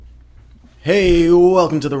Hey,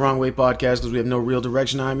 welcome to the Wrong Way Podcast because we have no real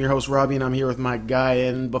direction. I'm your host, Robbie, and I'm here with my guy.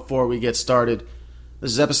 And before we get started, this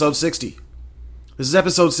is episode 60. This is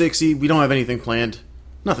episode 60. We don't have anything planned.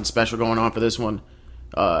 Nothing special going on for this one.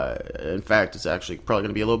 In fact, it's actually probably going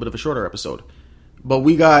to be a little bit of a shorter episode. But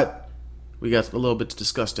we got a little bit to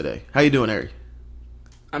discuss today. How you doing, Harry?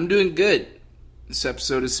 I'm doing good. This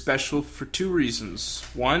episode is special for two reasons.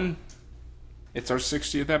 One, it's our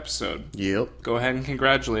 60th episode. Yep. Go ahead and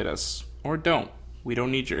congratulate us. Or don't. We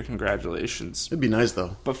don't need your congratulations. It'd be nice,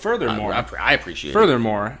 though. But furthermore, I appreciate it.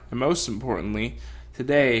 Furthermore, and most importantly,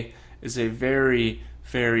 today is a very,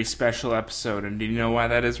 very special episode. And do you know why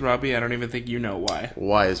that is, Robbie? I don't even think you know why.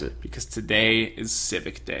 Why is it? Because today is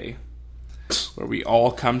Civic Day, where we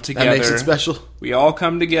all come together. That makes it special. We all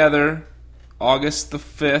come together, August the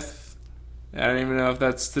 5th. I don't even know if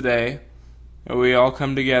that's today. But we all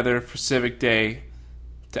come together for Civic Day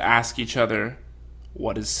to ask each other,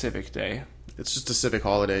 what is Civic Day? It's just a civic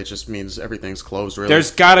holiday. It just means everything's closed, really. There's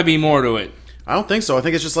got to be more to it. I don't think so. I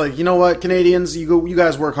think it's just like, you know what, Canadians, you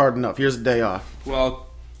guys work hard enough. Here's a day off. Well,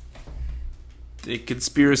 the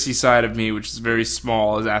conspiracy side of me, which is very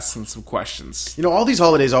small, is asking some questions. You know, all these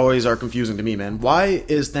holidays always are confusing to me, man. Why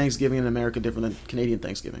is Thanksgiving in America different than Canadian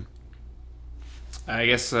Thanksgiving? I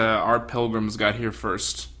guess our pilgrims got here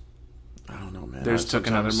first. I don't know, man. Theirs took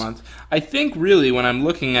another month. I think really when I'm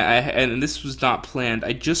looking at, and this was not planned,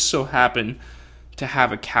 I just so happen to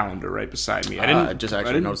have a calendar right beside me. I just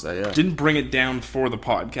actually noticed that, yeah. Didn't bring it down for the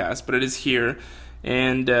podcast, but it is here.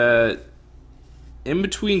 And in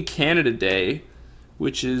between Canada Day,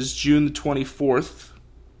 which is June the 24th,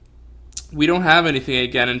 we don't have anything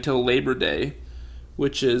again until Labor Day,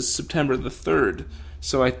 which is September the 3rd.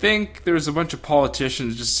 So I think there's a bunch of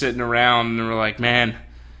politicians just sitting around and we're like, man,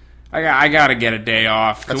 I gotta get a day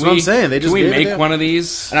off. That's what I'm saying. Can we make one of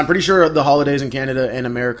these? And I'm pretty sure the holidays in Canada and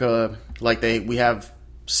America, like we have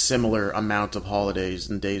similar amount of holidays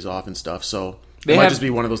and days off and stuff. So it might just be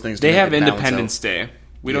one of those things. They have Independence Day.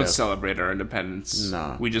 We don't celebrate our independence.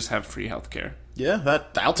 No, we just have free healthcare. Yeah,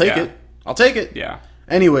 I'll take it. I'll take it. Yeah.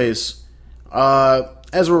 Anyways,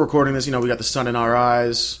 as we're recording this, we got the sun in our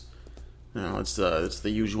eyes. It's the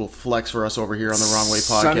usual flex for us over here on the Wrong Way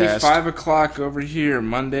Podcast. Sunny 5 o'clock over here,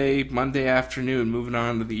 Monday afternoon, moving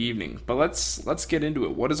on to the evening. But let's get into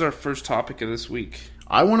it. What is our first topic of this week?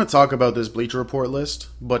 I want to talk about this Bleacher Report list,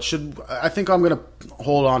 but I think I'm going to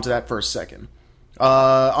hold on to that for a second.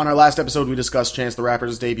 On our last episode, we discussed Chance the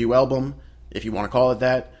Rapper's debut album, if you want to call it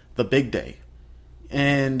that, The Big Day.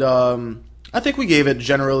 And I think we gave it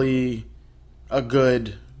generally a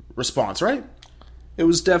good response, right? It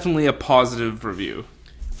was definitely a positive review.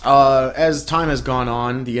 As time has gone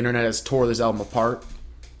on, the internet has tore this album apart.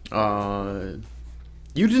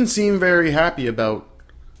 You didn't seem very happy about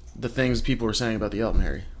the things people were saying about the album,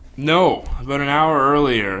 Harry. No, about an hour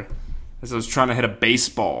earlier, as I was trying to hit a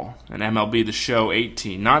baseball in MLB The Show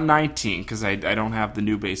 18, not 19, because I don't have the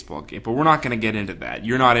new baseball game, but we're not going to get into that.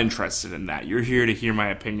 You're not interested in that. You're here to hear my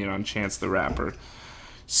opinion on Chance the Rapper.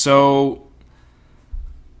 So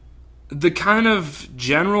the kind of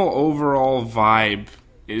general overall vibe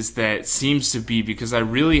is that seems to be, because I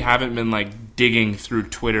really haven't been digging through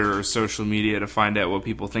Twitter or social media to find out what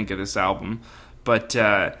people think of this album, but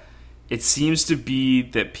it seems to be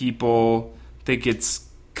that people think it's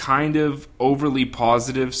kind of overly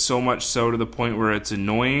positive, so much so to the point where it's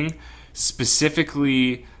annoying.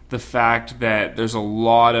 Specifically, the fact that there's a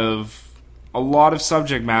lot of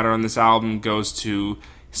subject matter on this album goes to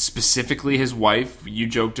specifically his wife. You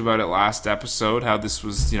joked about it last episode, how this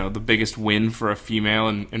was, the biggest win for a female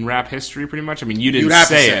in rap history, pretty much. I mean, you didn't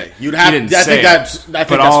say it. I think that's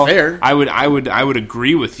fair. I would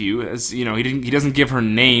agree with you. As he doesn't give her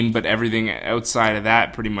name, but everything outside of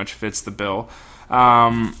that pretty much fits the bill.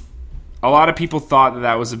 A lot of people thought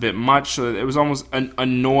that was a bit much, so it was almost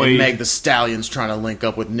annoyed. And Meg the Stallion's trying to link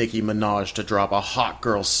up with Nicki Minaj to drop a Hot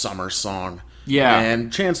Girl Summer song. Yeah,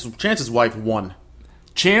 and Chance's wife won.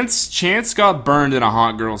 Chance got burned in a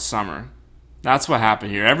Hot Girl Summer. That's what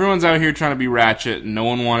happened here. Everyone's out here trying to be ratchet, and no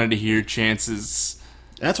one wanted to hear Chance's.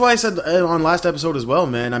 That's why I said on last episode as well,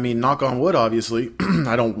 man. I mean, knock on wood, obviously.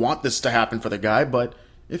 I don't want this to happen for the guy, but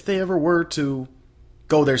if they ever were to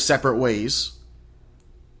go their separate ways,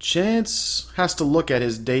 Chance has to look at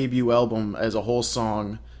his debut album as a whole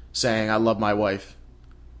song saying, I love my wife.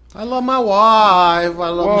 I love my wife.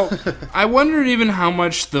 I wondered even how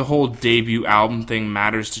much the whole debut album thing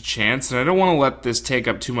matters to Chance, and I don't want to let this take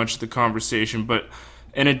up too much of the conversation, but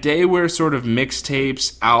in a day where sort of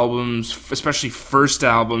mixtapes, albums, especially first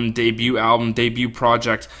album, debut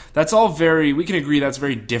project, that's all we can agree that's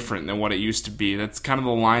very different than what it used to be. That's kind of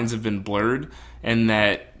the lines have been blurred, and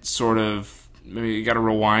that sort of, maybe you got to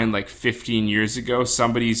rewind like 15 years ago.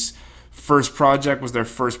 Somebody's first project was their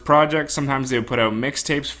first project. Sometimes they would put out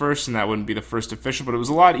mixtapes first, and that wouldn't be the first official, but it was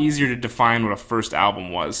a lot easier to define what a first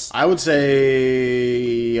album was. I would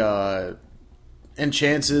say, in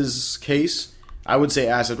Chance's case, I would say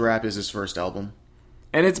Acid Rap is his first album.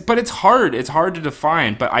 And it's hard to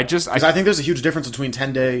define, but I think there's a huge difference between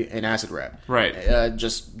 10 Day and Acid Rap. Right.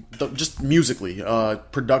 Just musically,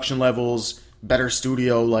 production levels, better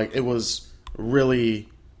studio, like it was going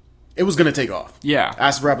to take off. Yeah.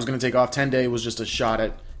 Acid Rap was going to take off. 10 Day was just a shot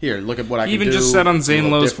at, here, look at what I can do. He even just said on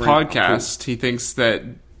Zane Lowe's podcast, cool. He thinks that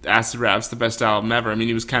Acid Rap's the best album ever. I mean,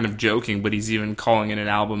 he was kind of joking, but he's even calling it an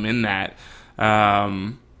album in that. I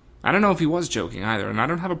don't know if he was joking either, and I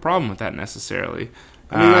don't have a problem with that necessarily.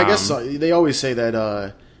 I mean, I guess they always say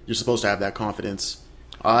that you're supposed to have that confidence.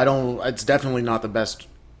 It's definitely not the best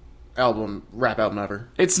rap album ever.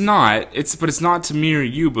 It's not. But it's not to me or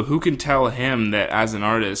you. But who can tell him that as an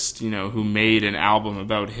artist, who made an album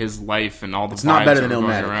about his life and all the vibes not better than going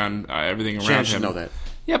Illmatic. Around everything around Chance him? should know that.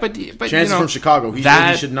 Yeah, but Chance is from Chicago. He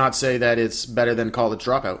should not say that it's better than College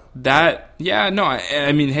Dropout.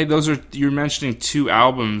 I mean, hey, you're mentioning two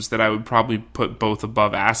albums that I would probably put both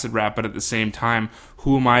above Acid Rap, but at the same time,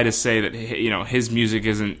 who am I to say that his music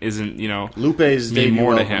isn't Lupe's mean debut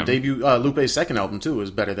more album, to him? Lupe's second album too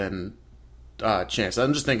is better than Chance.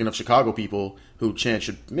 I'm just thinking of Chicago people who Chance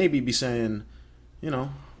should maybe be saying,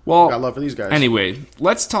 well, got love for these guys. Anyway,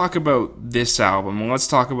 let's talk about this album and let's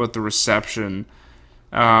talk about the reception.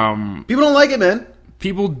 People don't like it, man.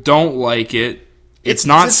 People don't like it. It's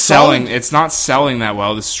not selling. Solid. It's not selling that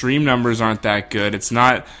well. The stream numbers aren't that good. It's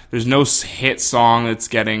not. There's no hit song that's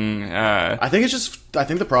getting. I think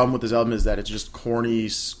the problem with this album is that it's just corny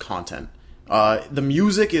content. The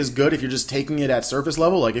music is good if you're just taking it at surface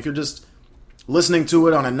level. Like if you're just listening to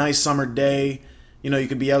it on a nice summer day, you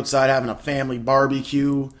could be outside having a family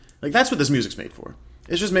barbecue. Like that's what this music's made for.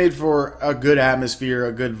 It's just made for a good atmosphere,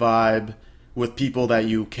 a good vibe with people that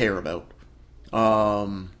you care about.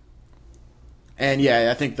 And yeah,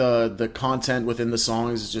 I think the content within the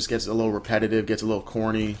songs just gets a little repetitive, gets a little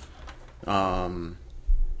corny.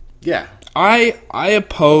 Yeah. I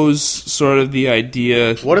oppose sort of the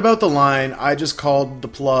idea. What about the line, I just called the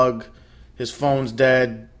plug, his phone's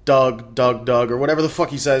dead, Doug, or whatever the fuck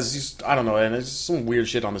he says. I don't know, and it's some weird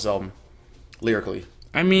shit on this album, lyrically.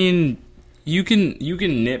 I mean, you can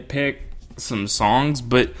nitpick some songs,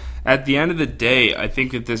 but at the end of the day, I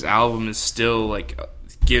think that this album is still like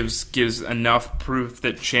gives enough proof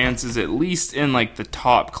that Chance is at least in like the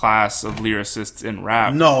top class of lyricists in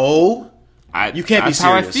rap. No, you can't be serious. That's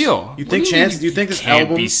how I feel. You think Chance? Do you think this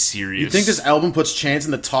album? Be serious. You think this album puts Chance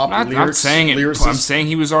in the top I'm not saying it. lyricist? I'm saying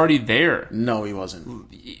he was already there. No, he wasn't.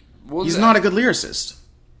 Well, he's not a good lyricist.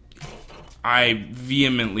 I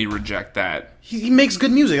vehemently reject that. He makes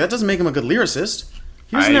good music. That doesn't make him a good lyricist.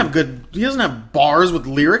 He doesn't have bars with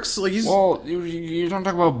lyrics. Like well, you don't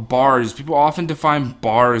talk about bars. People often define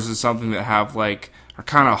bars as something that are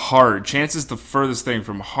kind of hard. Chance is the furthest thing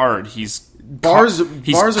from hard. He's bars are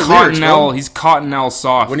lyrics, bro. He's Cottonelle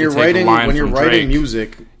soft. When you're writing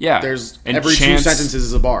music, there's every Chance 2 sentences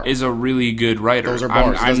is a bar. Is a really good writer. Those are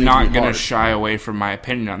bars. I'm not going to shy away from my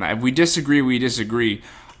opinion on that. If we disagree, we disagree.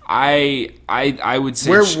 I would say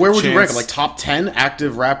where would you rank it? Like top 10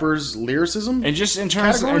 active rappers lyricism? And just in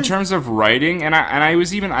terms of writing, and I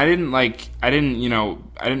didn't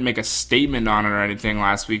make a statement on it or anything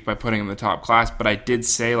last week by putting him in the top class, but I did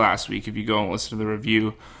say last week, if you go and listen to the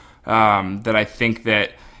review, that I think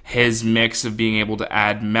that his mix of being able to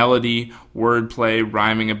add melody, wordplay,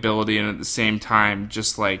 rhyming ability, and at the same time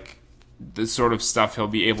just like the sort of stuff he'll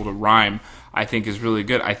be able to rhyme, I think is really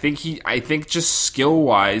good. I think just skill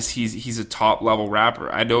wise, he's a top level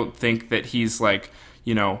rapper. I don't think that he's like,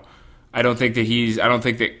 I don't think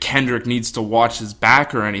that Kendrick needs to watch his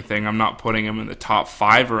back or anything. I'm not putting him in the top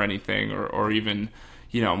 5 or anything, or even,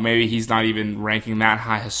 maybe he's not even ranking that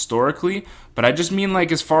high historically. But I just mean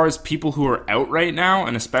like as far as people who are out right now,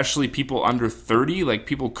 and especially people under 30, like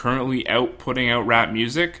people currently putting out rap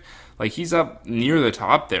music, like he's up near the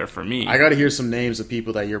top there for me. I got to hear some names of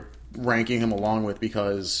people that you're ranking him along with,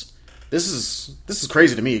 because this is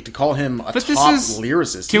crazy to me to call him a top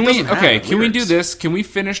lyricist. Can we do this? Can we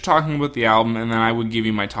finish talking about the album and then I would give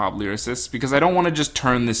you my top lyricists, because I don't want to just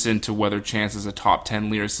turn this into whether Chance is a top 10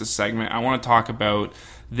 lyricist segment. I want to talk about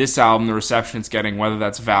this album, the reception it's getting, whether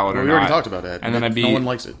that's valid or not. We already talked about that, and then no one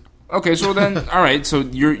likes it. Okay, so then, all right. So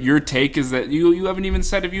your take is that you haven't even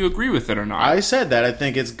said if you agree with it or not. I said that I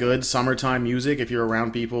think it's good summertime music if you're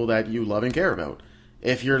around people that you love and care about.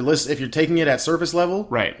 If you're taking it at surface level,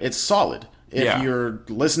 right, it's solid. If you're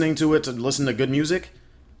listening to it to listen to good music,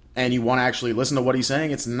 and you want to actually listen to what he's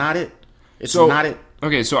saying, it's not it. It's So- not it.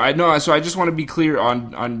 Okay, so I know. So I just want to be clear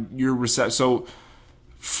on your reception. So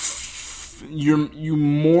you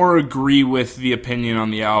more agree with the opinion on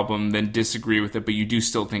the album than disagree with it, but you do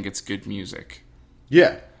still think it's good music.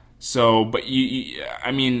 Yeah. So, but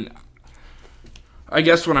I mean, I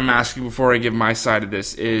guess what I'm asking before I give my side of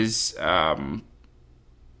this is,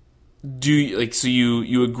 do you, like, so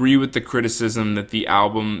you agree with the criticism that the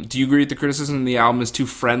album? Do you agree with the criticism the album is too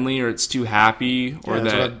friendly or it's too happy or Yeah,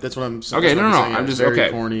 that? that's what I'm Okay, that's what no. saying. I'm It's just very okay.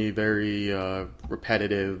 corny, very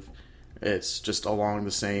repetitive. It's just along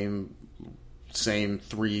the same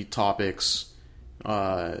three topics.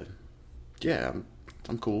 Yeah,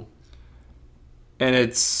 I'm cool. And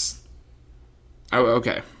it's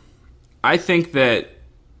okay. I think that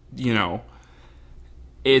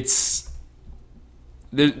it's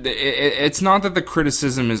not that the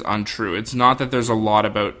criticism is untrue. It's not that there's a lot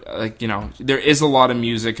about there is a lot of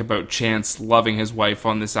music about Chance loving his wife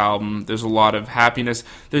on this album. There's a lot of happiness.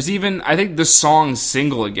 There's even, I think, the song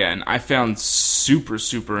 "Single Again" I found super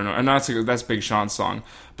annoying. And that's Big Sean's song,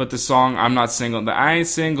 but the song "I'm Not Single," I ain't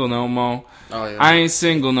single no more. Oh, yeah. I ain't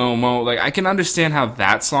single no more. Like, I can understand how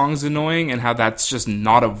that song's annoying and how that's just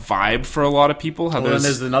not a vibe for a lot of people. How Well, then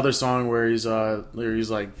there's another song where he's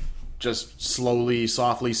like just slowly,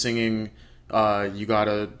 softly singing, "You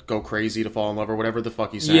gotta go crazy to fall in love" or whatever the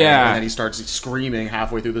fuck he's saying. Yeah. And then he starts screaming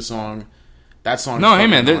halfway through the song. That song. No, hey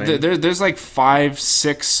man, there's like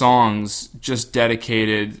 5-6 songs just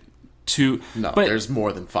dedicated to. No, but, there's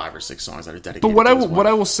more than 5 or 6 songs that are dedicated. But what to his what wife.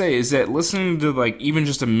 I will say is that listening to like even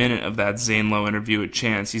just a minute of that Zane Lowe interview with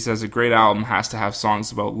Chance, he says a great album has to have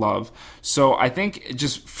songs about love. So I think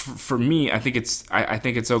just for me, I think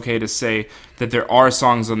it's okay to say that there are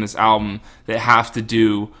songs on this album that have to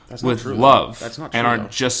do with true, though. love. That's not true, and aren't though.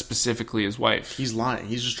 just specifically his wife. He's lying.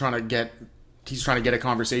 He's just trying to get a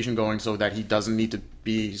conversation going so that he doesn't need to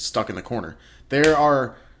be stuck in the corner. There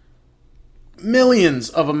are millions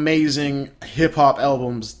of amazing hip-hop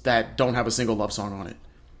albums that don't have a single love song on it.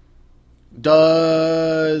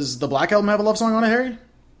 Does the Black Album have a love song on it, Harry?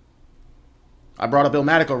 I brought up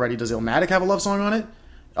Illmatic already. Does Illmatic have a love song on it?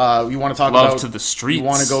 You want to talk Love about to the Streets. You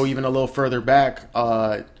want to go even a little further back.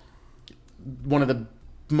 One of the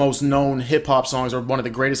most known hip-hop songs, or one of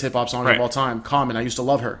the greatest hip-hop songs Right. of all time, Common, "I Used to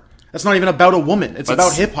Love Her." That's not even about a woman. It's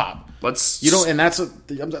about hip-hop. Let's You don't, and that's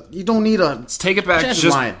you don't need a. Let's take it back. Chance is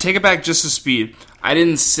Just lying. take it back just a speed. I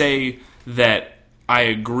didn't say that I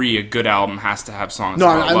agree a good album has to have songs No,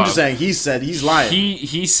 about I'm love. just saying. He said he's lying.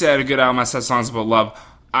 He said a good album has to have songs about love.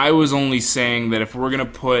 I was only saying that if we're gonna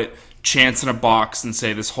put Chance in a box and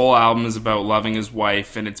say this whole album is about loving his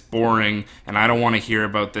wife and it's boring and I don't want to hear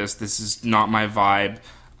about this. This is not my vibe.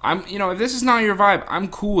 If this is not your vibe, I'm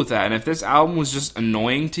cool with that. And if this album was just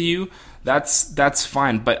annoying to you, that's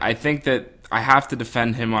fine. But I think that I have to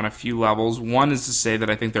defend him on a few levels. One is to say that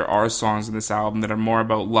I think there are songs in this album that are more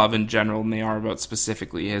about love in general than they are about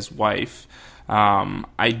specifically his wife.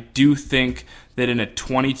 I do think that in a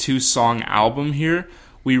 22-song album here,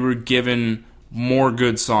 we were given more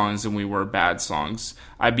good songs than we were bad songs.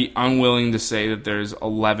 I'd be unwilling to say that there's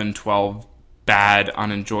 11, 12 bad,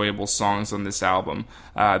 unenjoyable songs on this album.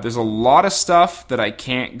 There's a lot of stuff that I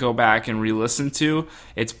can't go back and re-listen to.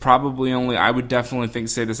 It's probably only, I would definitely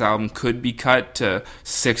say this album could be cut to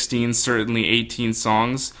 16, certainly 18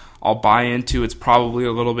 songs. I'll buy into it's probably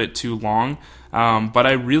a little bit too long. But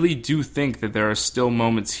I really do think that there are still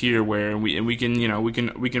moments here where we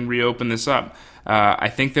can reopen this up. I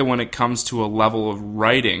think that when it comes to a level of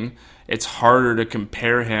writing, it's harder to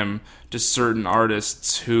compare him to certain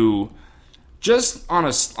artists who just on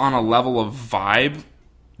a level of vibe,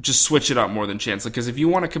 just switch it up more than Chance. Because if you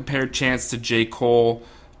want to compare Chance to J. Cole,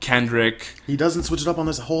 Kendrick, he doesn't switch it up on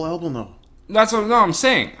this whole album though. that's what I'm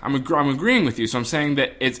saying. I'm agreeing with you. So I'm saying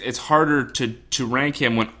that it's harder to rank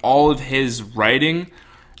him when all of his writing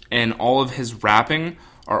and all of his rapping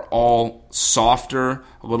are all softer,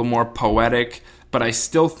 a little more poetic. But I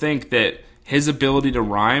still think that his ability to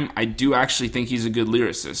rhyme, I do actually think he's a good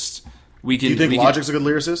lyricist. Do you think Logic's a good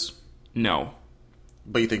lyricist? No.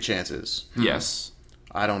 But you think Chance is? Yes.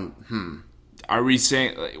 I don't. Are we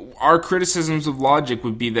saying our criticisms of Logic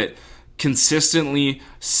would be that consistently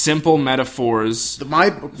simple metaphors, My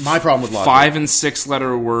problem with Logic. 5 and 6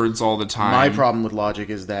 letter words all the time. My problem with Logic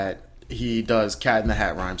is that he does cat in the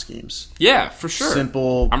hat rhyme schemes. Yeah, for sure.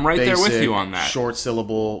 Simple. I'm right there with basic, you on that. Short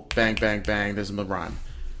syllable. Bang, bang, bang. There's a rhyme.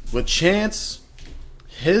 With Chance,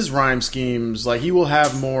 his rhyme schemes, like he will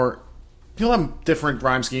have more. He'll have different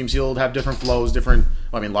rhyme schemes. He'll have different flows.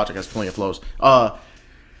 Logic has plenty of flows.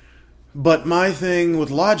 But my thing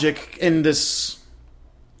with Logic in this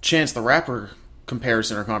Chance the Rapper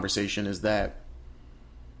comparison or conversation is that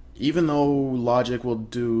even though Logic will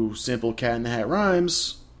do simple cat in the hat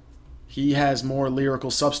rhymes, he has more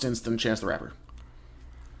lyrical substance than Chance the Rapper.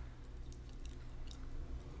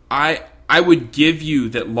 I would give you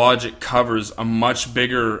that Logic covers a much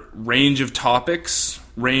bigger range of topics,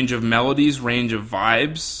 range of melodies, range of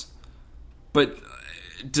vibes. But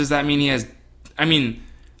does that mean he has... I mean,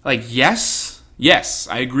 like, yes,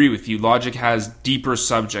 I agree with you. Logic has deeper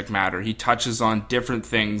subject matter. He touches on different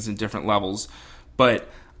things in different levels. But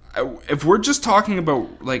if we're just talking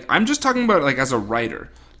about... Like, I'm just talking about, like, as a writer.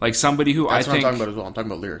 Like, somebody who That's I what think... I'm talking about as well. I'm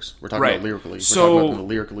talking about lyrics. We're talking Right. about lyrically. We're So- talking about the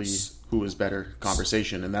lyrically who is better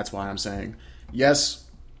conversation, and that's why I'm saying, yes,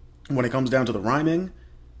 when it comes down to the rhyming,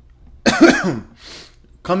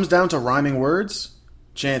 comes down to rhyming words,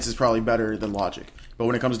 Chance is probably better than Logic. But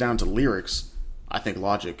when it comes down to lyrics, I think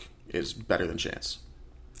Logic is better than Chance.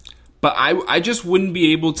 But I just wouldn't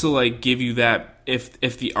be able to, like, give you that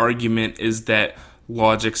if the argument is that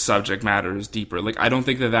Logic's subject matter is deeper. Like, I don't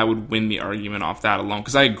think that would win the argument off that alone.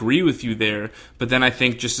 Because I agree with you there, but then I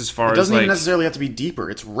think just as far It as, doesn't like... even necessarily have to be deeper.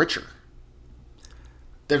 It's richer.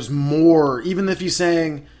 There's more. Even if he's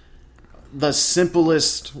saying the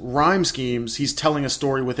simplest rhyme schemes, he's telling a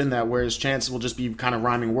story within that, whereas Chance will just be kind of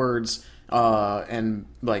rhyming words and,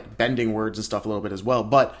 like, bending words and stuff a little bit as well.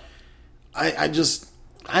 But I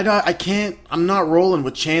can't... I'm not rolling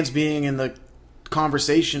with Chance being in the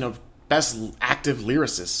conversation of best active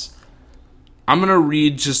lyricists. I'm going to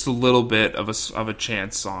read just a little bit of a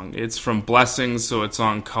Chance song. It's from Blessings, so it's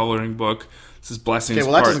on Coloring Book. This is Blessings Okay,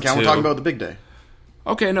 well, that Part doesn't count. 2. We're talking about the big day.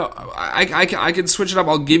 Okay, no, I can switch it up.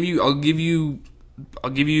 I'll give you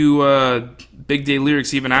Big Day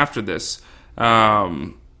lyrics even after this.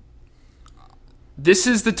 This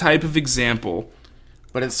is the type of example.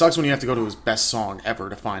 But it sucks when you have to go to his best song ever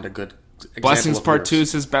to find a good example Blessings of Part lyrics. 2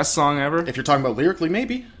 is his best song ever. If you're talking about lyrically,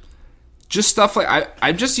 maybe. Just stuff like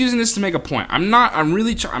I'm just using this to make a point. I'm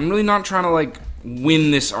really not trying to, like, win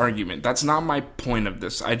this argument. That's not my point of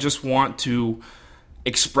this. I just want to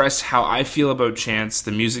express how I feel about Chance,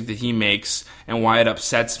 the music that he makes, and why it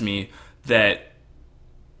upsets me that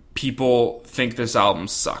people think this album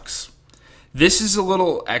sucks. This is a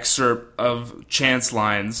little excerpt of Chance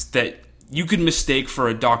lines that you could mistake for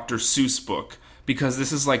a Dr. Seuss book, because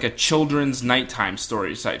this is like a children's nighttime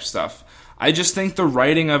story type stuff. I just think the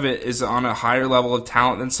writing of it is on a higher level of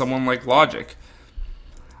talent than someone like Logic.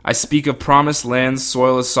 I speak of promised lands,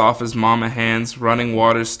 soil as soft as mama hands, running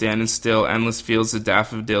waters standing still, endless fields of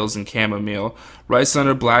daffodils and chamomile, rice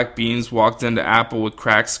under black beans, walked into apple with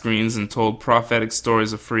cracked screens and told prophetic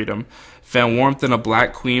stories of freedom, found warmth in a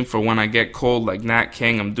black queen for when I get cold like Nat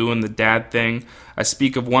King, I'm doing the dad thing. I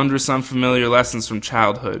speak of wondrous unfamiliar lessons from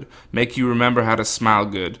childhood, make you remember how to smile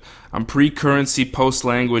good. I'm pre-currency,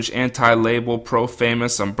 post-language, anti-label,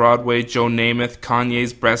 pro-famous. I'm Broadway, Joe Namath,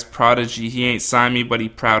 Kanye's breast prodigy. He ain't signed me, but he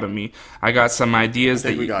proud of me. I got some ideas I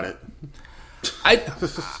think we got it.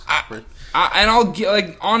 And I'll get,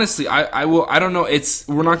 like, honestly, I will. I don't know.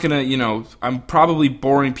 We're not gonna, I'm probably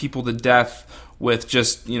boring people to death with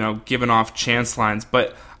just, giving off Chance lines,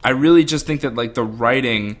 but I really just think that, like, the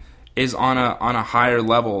writing is on a higher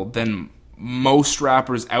level than most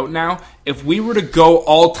rappers out now. If we were to go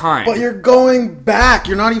all time, But you're going back.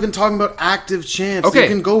 You're not even talking about active Chance.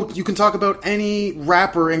 Okay. You can talk about any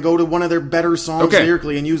rapper and go to one of their better songs Okay.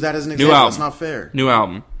 lyrically and use that as an New example. album. That's not fair. New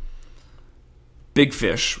album, Big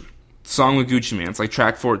Fish, song with Gucci Mane. It's like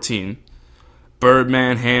track 14.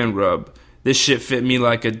 Birdman hand rub. This shit fit me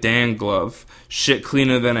like a Dan glove. Shit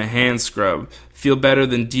cleaner than a hand scrub. Feel better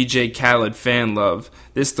than DJ Khaled fan love.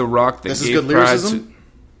 This the rock that This is gave good pride lyricism? to...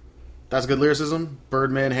 That's good lyricism.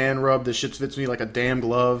 Birdman hand rub. This shit fits me like a damn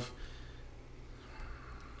glove.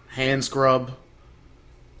 Hand scrub.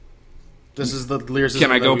 This is the lyricism.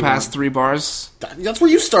 Can I that go we past want. 3 bars? That's where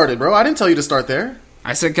you started, bro. I didn't tell you to start there.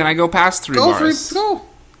 I said, can I go past 3 Go bars? for it. Go.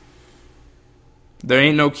 There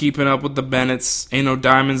ain't no keeping up with the Bennetts. Ain't no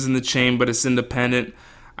diamonds in the chain, but it's independent.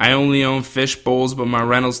 I only own fish bowls, but my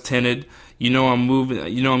rental's tinted. I'm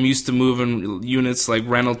used to moving units like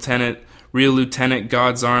rental tenant. Real lieutenant,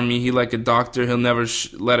 God's army. He like a doctor. He'll never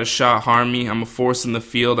let a shot harm me. I'm a force in the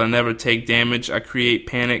field. I never take damage. I create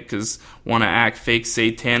panic because want to act fake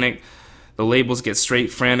satanic. The labels get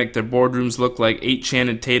straight frantic. Their boardrooms look like 8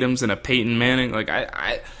 Channing Tatums and a Peyton Manning. Like,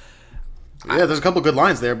 Yeah, there's a couple good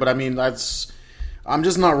lines there, but I mean, I'm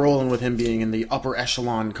just not rolling with him being in the upper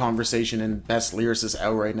echelon conversation and best lyricist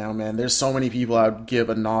out right now, man. There's so many people I'd give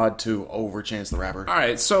a nod to over Chance the Rapper. All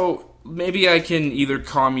right, so maybe I can either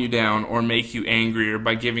calm you down or make you angrier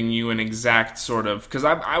by giving you an exact sort of... Because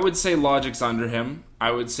I would say Logic's under him.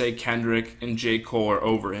 I would say Kendrick and J. Cole are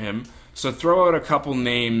over him. So throw out a couple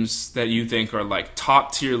names that you think are like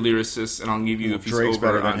top tier lyricists, and I'll give you if he's Drake's over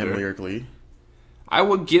better or than under. him lyrically. I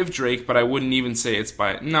would give Drake, but I wouldn't even say it's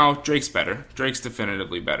by... No, Drake's better. Drake's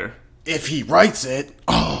definitively better. If he writes it,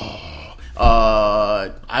 I'm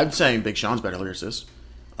saying Big Sean's better lyricist.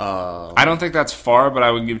 I don't think that's far, but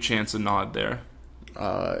I would give Chance a nod there.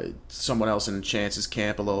 Someone else in Chance's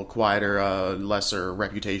camp, a little quieter, lesser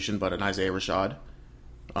reputation, but an Isaiah Rashad.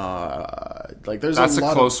 There's That's a a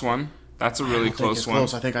lot close one. That's a really I don't think close it's one.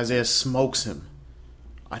 close. I think Isaiah smokes him.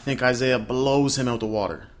 I think Isaiah blows him out the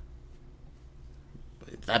water.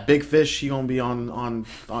 That big fish, he gonna be on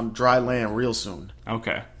dry land real soon.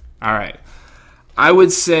 Okay. All right. I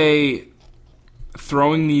would say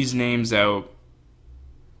throwing these names out,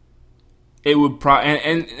 it would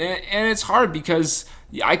and it's hard because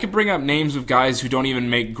I could bring up names of guys who don't even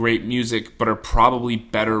make great music but are probably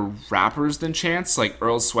better rappers than Chance, like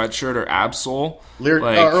Earl Sweatshirt or Absol.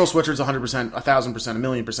 Earl Sweatshirt's 100%, 1,000%,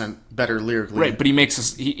 1,000,000% better lyrically. Right, but he makes a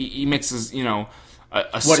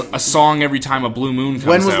song every time a Blue Moon comes out.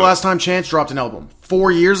 When was the last time Chance dropped an album?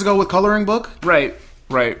 4 years ago with Coloring Book? Right.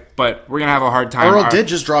 But we're gonna have a hard time. Earl did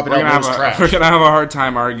just drop an album. It was trash. We're gonna have a hard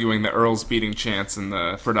time arguing that Earl's beating Chance in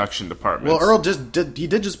the production department. Well, Earl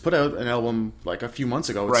did just put out an album like a few months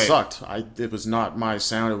ago. It sucked. It was not my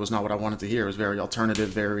sound. It was not what I wanted to hear. It was very alternative,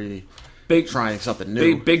 very trying something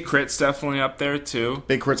new. Big Crit's definitely up there too.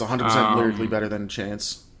 Big Crit's 100% lyrically better than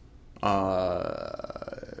Chance.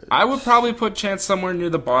 I would probably put Chance somewhere near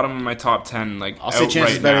the bottom of my top 10. Like I'll say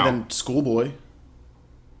Chance is better than Schoolboy.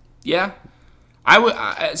 Yeah. I would.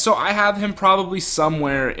 So I have him probably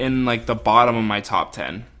somewhere in like the bottom of my top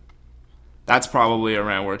 10. That's probably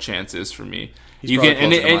around where Chance is for me. He's probably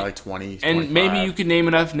closer to like 20, and 25. maybe you could name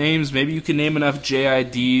enough names. Maybe you can name enough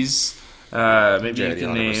JIDs. Maybe you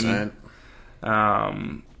can name.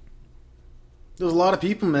 There's a lot of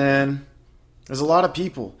people, man. There's a lot of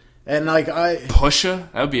people, and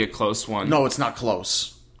Pusha. That would be a close one. No, it's not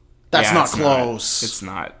close. That's not close. It's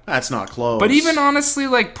not. That's not close. But even honestly,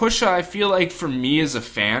 like Pusha, I feel like for me as a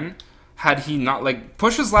fan, had he not like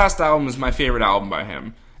Pusha's last album is my favorite album by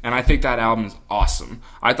him, and I think that album is awesome.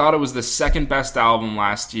 I thought it was the second best album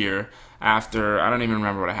last year. After I don't even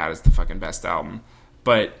remember what I had as the fucking best album,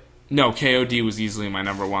 but no, KOD was easily my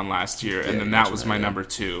number one last year, and then that was my number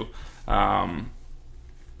two.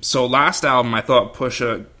 So last album, I thought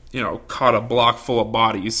Pusha, caught a block full of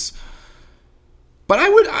bodies. But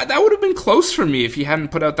that would have been close for me if he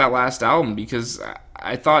hadn't put out that last album, because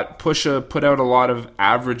I thought Pusha put out a lot of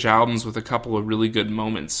average albums with a couple of really good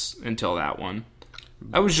moments until that one.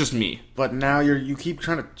 That was just me. But now you keep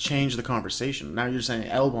trying to change the conversation. Now you're saying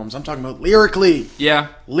albums. I'm talking about lyrically. Yeah.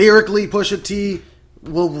 Lyrically, Pusha T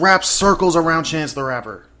will wrap circles around Chance the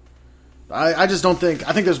Rapper. I just don't think...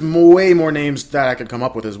 I think there's way more names that I could come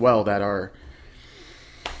up with as well that are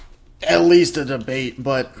at least a debate,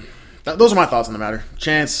 but... Those are my thoughts on the matter.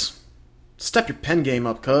 Chance, step your pen game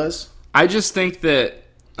up, cuz. I just think that...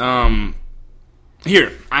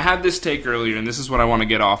 Here, I had this take earlier, and this is what I want to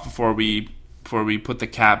get off before we put the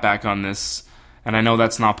cap back on this. And I know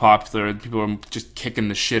that's not popular. People are just kicking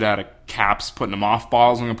the shit out of caps, putting them off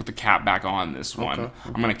balls. I'm going to put the cap back on this one. Okay.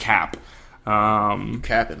 I'm going to cap. You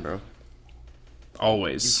capping, bro.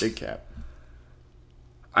 Always. You big cap.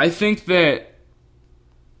 I think that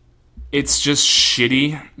it's just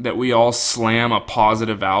shitty that we all slam a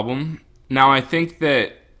positive album. Now, I think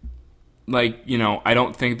that, I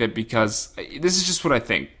don't think that because... This is just what I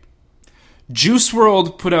think. Juice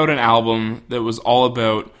WRLD put out an album that was all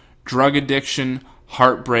about drug addiction,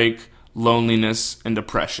 heartbreak, loneliness, and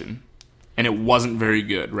depression. And it wasn't very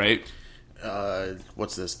good, right?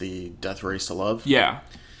 What's this? The Death Race to Love? Yeah.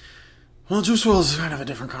 Well, Juice WRLD is kind of a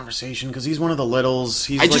different conversation because he's one of the littles.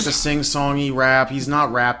 He's the sing-songy rap. He's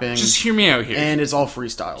not rapping. Just hear me out here. And it's all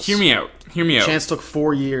freestyles. Hear me out. Chance took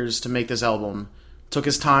 4 years to make this album. Took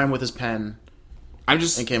his time with his pen. And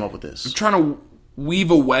came up with this. I'm trying to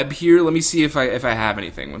weave a web here. Let me see if I have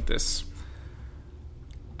anything with this.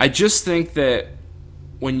 I just think that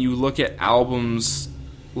when you look at albums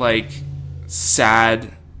like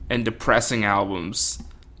sad and depressing albums,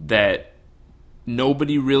 that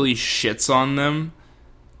nobody really shits on them,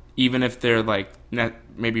 even if they're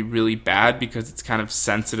maybe really bad, because it's kind of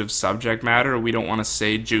sensitive subject matter. We don't want to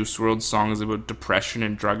say Juice WRLD's songs about depression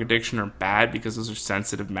and drug addiction are bad because those are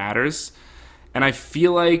sensitive matters. And I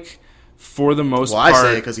feel like for the most part... I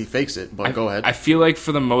say it because he fakes it, but go ahead. I feel like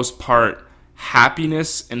for the most part,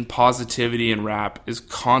 happiness and positivity in rap is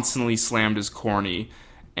constantly slammed as corny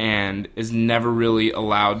and is never really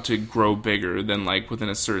allowed to grow bigger than within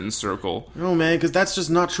a certain circle. No, man, because that's just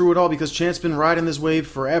not true at all, because Chance's been riding this wave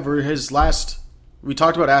forever. His last We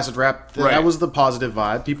talked about Acid Rap. Right. That was the positive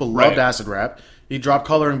vibe. People loved Acid Rap. He dropped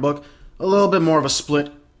Coloring Book. A little bit more of a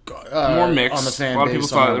split. More mixed. On the fan a lot of base people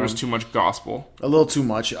thought on there was one. too much gospel. A little too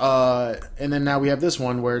much. And then now we have this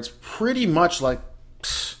one where it's pretty much like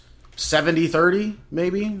 70-30,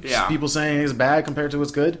 maybe. Yeah. People saying it's bad compared to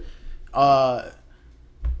it's good. I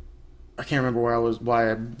can't remember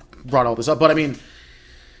why I brought all this up, but I mean,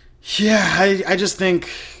 yeah, I just think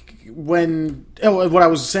what I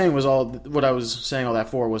was saying all that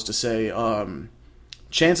for was to say,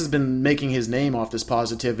 Chance has been making his name off this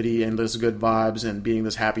positivity and this good vibes and being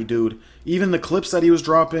this happy dude. Even the clips that he was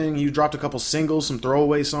dropping, he dropped a couple singles, some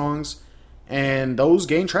throwaway songs, and those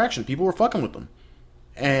gained traction. People were fucking with them.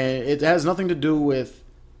 And it has nothing to do with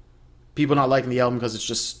people not liking the album because it's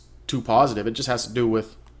just too positive. It just has to do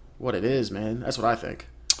with what it is, man. That's what I think.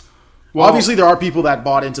 Well, obviously, there are people that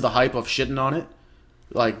bought into the hype of shitting on it.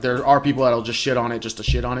 Like, there are people that'll just shit on it just to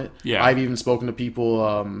shit on it. Yeah. I've even spoken to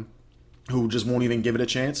people who just won't even give it a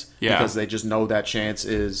chance because they just know that Chance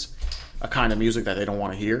is a kind of music that they don't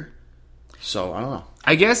want to hear. So, I don't know.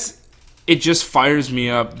 I guess it just fires me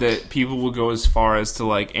up that people will go as far as to,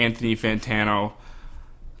 like, Anthony Fantano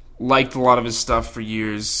liked a lot of his stuff for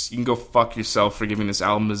years. You can go fuck yourself for giving this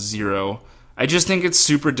album a 0. I just think it's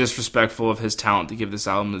super disrespectful of his talent to give this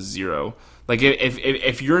album a 0. Like,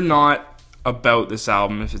 if you're not about this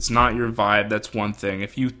album, if it's not your vibe, that's one thing.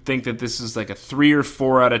 If you think that this is like a 3 or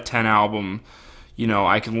 4 out of 10 album, you know,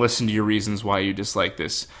 I can listen to your reasons why you dislike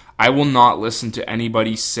this. I will not listen to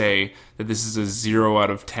anybody say that this is a 0 out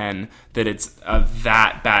of 10, that it's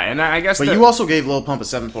that bad. And I guess, but you also gave Lil Pump a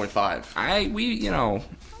 7.5.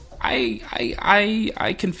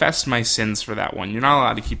 I confessed my sins for that one. You're not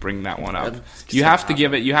allowed to keep bringing that one up. You have to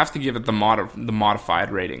give it the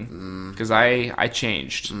modified rating because I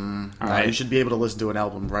changed. Right? You should be able to listen to an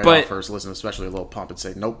album off first listen, especially Lil Pump, and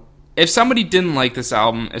say nope. If somebody didn't like this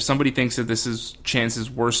album, if somebody thinks that this is Chance's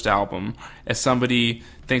worst album, if somebody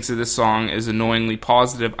thinks that this song is annoyingly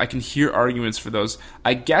positive, I can hear arguments for those.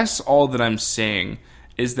 I guess all that I'm saying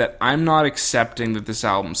is that I'm not accepting that this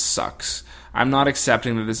album sucks. I'm not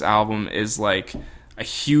accepting that this album is like a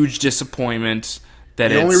huge disappointment.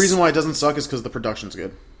 The only reason why it doesn't suck is because the production's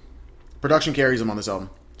good. Production carries him on this album.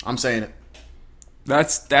 I'm saying it.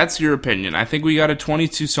 That's your opinion. I think we got a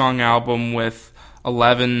 22-song album with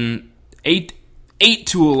 8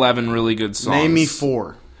 to 11 really good songs. Name me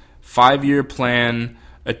 4. 5-Year Plan,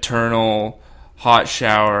 Eternal, Hot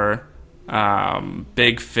Shower,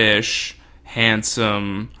 Big Fish,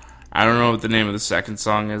 Handsome. I don't know what the name of the second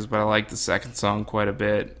song is, but I like the second song quite a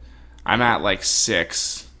bit. I'm at like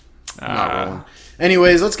 6. Not rolling.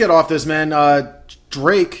 Anyways, let's get off this, man.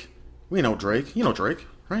 Drake. We know Drake. You know Drake,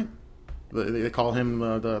 right? They call him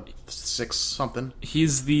the 6 something.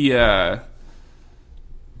 He's the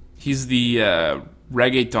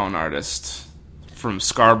reggaeton artist from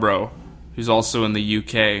Scarborough, who's also in the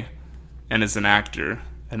UK and is an actor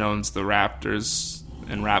and owns the Raptors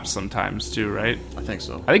and raps sometimes too, right? I think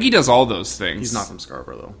so. I think he does all those things. He's not from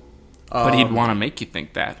Scarborough though. But he'd want to make you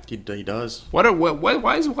think that. He does. Why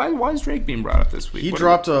is Drake being brought up this week? He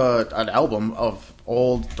dropped an album of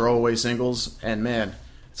old throwaway singles, and man,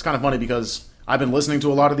 it's kind of funny because I've been listening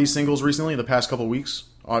to a lot of these singles recently in the past couple of weeks.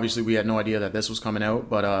 Obviously, we had no idea that this was coming out,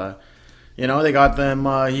 but they got them.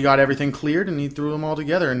 He got everything cleared, and he threw them all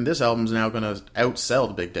together. And this album's now going to outsell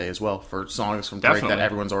The Big Day as well for songs from Drake that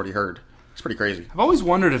everyone's already heard. It's pretty crazy. I've always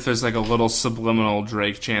wondered if there's like a little subliminal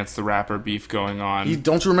Drake Chance the Rapper beef going on.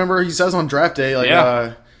 Don't you remember he says on draft day,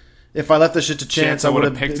 like, if I left this shit to Chance I would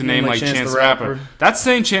have picked a name like Chance the Rapper. That's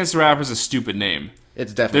saying Chance the Rapper is a stupid name.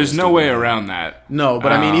 It's definitely there's no way around that. No,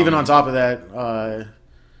 but I mean, even on top of that,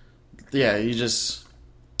 you just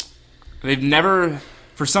they've never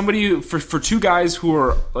for two guys who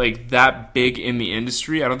are like that big in the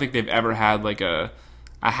industry. I don't think they've ever had like a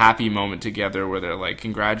happy moment together where they're like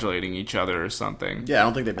congratulating each other or something. Yeah, I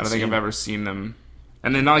don't think I've ever seen them.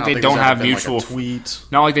 And then not like they don't have mutual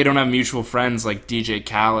not like they don't have mutual friends like DJ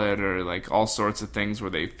Khaled or like all sorts of things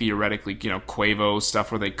where they theoretically, Quavo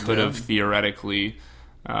stuff where they could have theoretically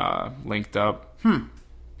linked up.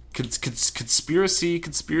 Conspiracy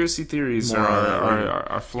theories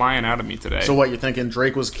are flying out of me today. So what, you're thinking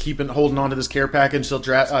Drake was holding on to this care package till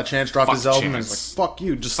Chance dropped his album? And it's like, fuck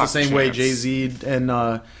you. Just the same way Jay-Z and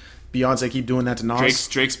Beyonce keep doing that to Nas.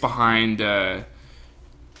 Drake's behind... I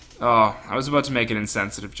was about to make an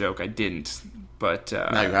insensitive joke. I didn't. But...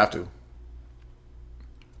 now you have to.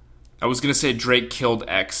 I was going to say Drake killed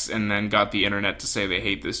X and then got the internet to say they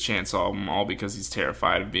hate this Chance album all because he's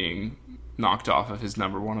terrified of being knocked off of his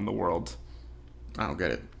number 1 in the world. I don't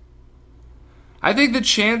get it. I think that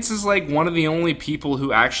Chance is like one of the only people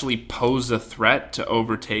who actually pose a threat to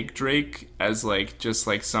overtake Drake as like just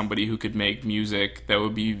like somebody who could make music that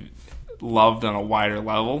would be loved on a wider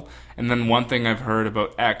level. And then one thing I've heard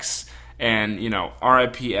about X, and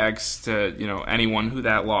RIP X to anyone who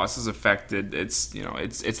that loss has affected. It's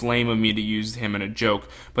lame of me to use him in a joke,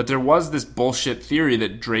 but there was this bullshit theory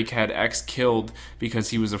that Drake had X killed because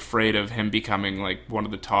he was afraid of him becoming like one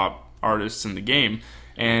of the top artists in the game.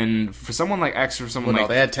 And for someone like X, or someone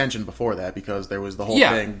they had tension before that because there was the whole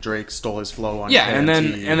thing. Drake stole his flow on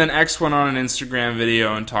KNT. And then X went on an Instagram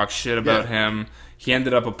video and talked shit about him. He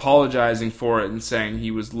ended up apologizing for it and saying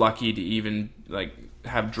he was lucky to even like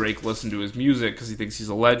have Drake listen to his music because he thinks he's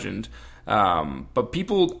a legend. But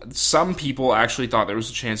some people actually thought there was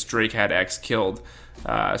a chance Drake had X killed.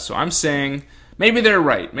 So I'm saying maybe they're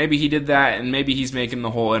right. Maybe he did that, and maybe he's making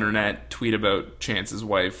the whole internet tweet about Chance's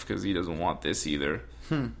wife because he doesn't want this either.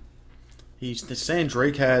 He's saying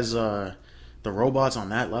Drake has the robots on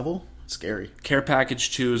that level. It's scary. Care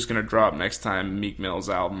Package 2 is going to drop next time Meek Mill's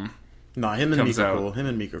album. No, him and Meek are cool. Him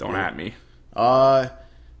and Meek are cool. Don't at me.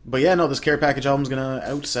 But yeah, no, this Care Package album's gonna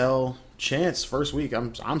outsell Chance first week.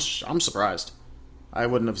 I'm surprised. I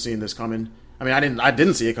wouldn't have seen this coming. I mean, I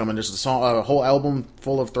didn't see it coming. Just a whole album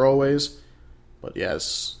full of throwaways. But yeah,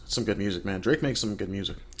 it's some good music, man. Drake makes some good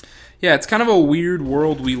music. Yeah, it's kind of a weird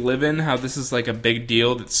world we live in, how this is like a big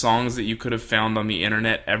deal, that songs that you could have found on the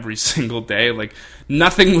internet every single day, like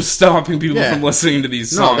nothing was stopping people from listening to these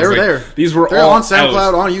songs. No, they were there. These were They're all on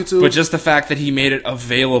SoundCloud, on YouTube. But just the fact that he made it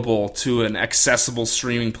available to an accessible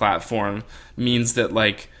streaming platform means that,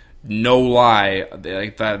 like, no lie,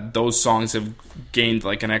 like that those songs have gained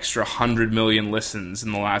like an extra 100 million listens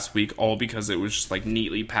in the last week, all because it was just like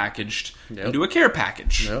neatly packaged into a care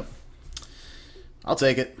package. Yep. I'll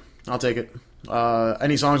take it.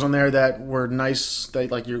 Any songs on there that were nice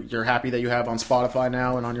that like you're happy that you have on Spotify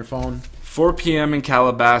now and on your phone? 4 p.m. in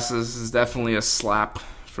Calabasas is definitely a slap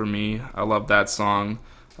for me. I love that song.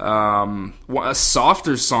 A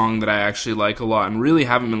softer song that I actually like a lot and really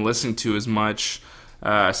haven't been listening to as much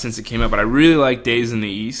since it came out, but I really like Days in the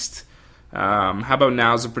East. How About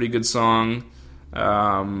Now is a pretty good song.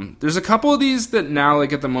 There's a couple of these that now,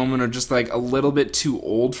 like at the moment, are just like a little bit too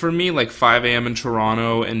old for me, like 5 a.m. in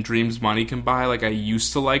Toronto and Dreams Money Can Buy. Like I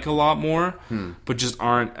used to like a lot more, but just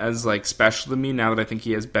aren't as like special to me now that I think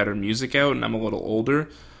he has better music out and I'm a little older.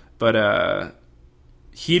 But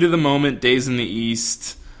Heat of the Moment, Days in the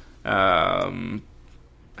East, How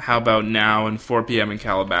About Now, and 4 p.m. in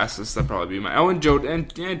Calabasas. That'd probably be my... Oh, and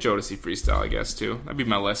Jodeci Freestyle, I guess, too. That'd be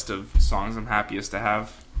my list of songs I'm happiest to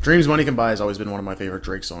have. Dreams Money Can Buy has always been one of my favorite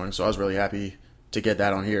Drake songs, so I was really happy to get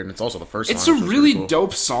that on here, and it's also the first song. It's a really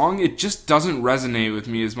dope song. It just doesn't resonate with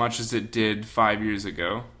me as much as it did 5 years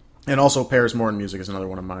ago. And also Paris Morton Music is another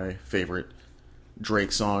one of my favorite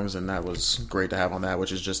Drake songs, and that was great to have on that,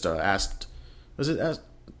 which is just Asked... Was it Asked...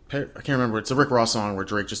 I can't remember. It's a Rick Ross song where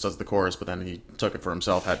Drake just does the chorus, but then he took it for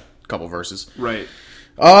himself, had a couple verses. Right.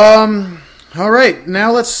 All right,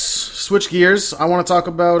 now let's switch gears. I want to talk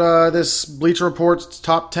about this Bleacher Report's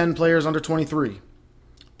top 10 players under 23.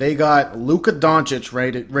 They got Luka Doncic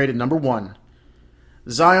rated number 1.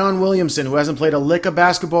 Zion Williamson, who hasn't played a lick of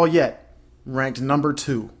basketball yet, ranked number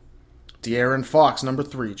 2. De'Aaron Fox, number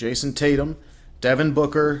 3. Jason Tatum, Devin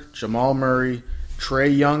Booker, Jamal Murray,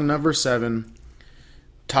 Trae Young, number 7.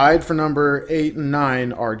 Tied for number 8 and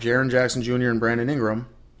 9 are Jaren Jackson Jr. and Brandon Ingram.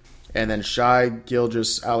 And then Shai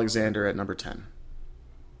Gilgeous-Alexander at number 10.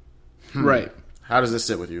 Right. How does this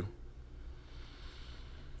sit with you?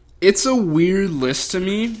 It's a weird list to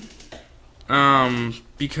me.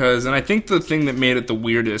 Because, and I think the thing that made it the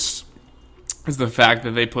weirdest is the fact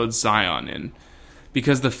that they put Zion in.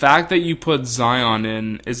 Because the fact that you put Zion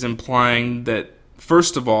in is implying that,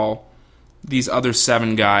 first of all, these other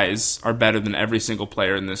 7 guys are better than every single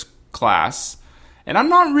player in this class. And I'm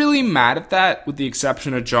not really mad at that, with the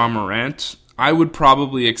exception of Ja Morant. I would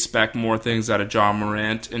probably expect more things out of Ja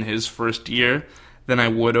Morant in his first year than I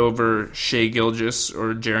would over Shai Gilgeous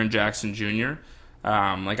or Jaren Jackson Jr.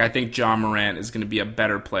 I think Ja Morant is going to be a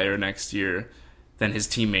better player next year than his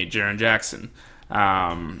teammate Jaren Jackson.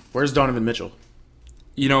 Where's Donovan Mitchell?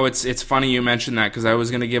 You know, it's funny you mentioned that because I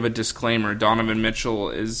was going to give a disclaimer. Donovan Mitchell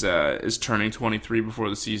is turning 23 before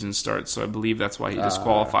the season starts, so I believe that's why he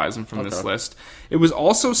disqualifies him from this list. It was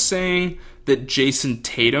also saying that Jason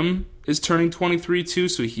Tatum is turning 23 too,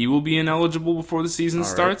 so he will be ineligible before the season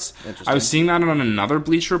starts. I was seeing that on another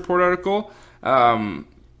Bleacher Report article.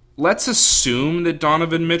 Let's assume that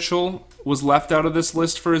Donovan Mitchell was left out of this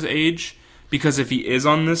list for his age, because if he is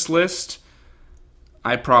on this list,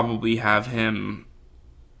 I probably have him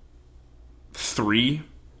 3,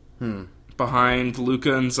 but behind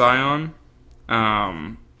Luka and Zion.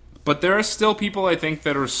 But there are still people I think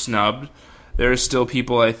that are snubbed. There are still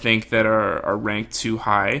people I think that are ranked too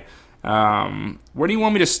high. Where do you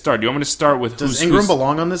want me to start? Do you want me to start with Does Ingram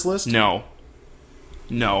belong on this list? No,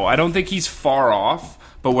 I don't think he's far off.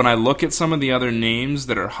 But when I look at some of the other names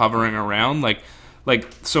that are hovering around,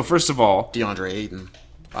 so first of all, DeAndre Ayton,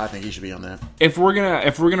 I think he should be on that. If we're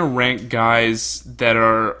gonna rank guys that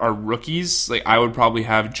are rookies, like I would probably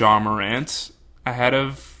have Ja Morant ahead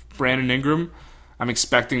of Brandon Ingram. I'm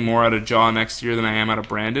expecting more out of Ja next year than I am out of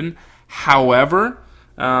Brandon. However,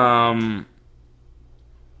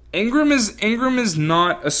 Ingram is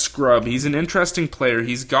not a scrub. He's an interesting player.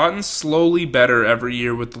 He's gotten slowly better every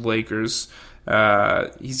year with the Lakers.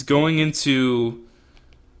 He's going into...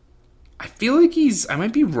 I feel like I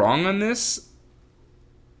might be wrong on this.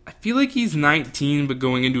 I feel like he's 19 but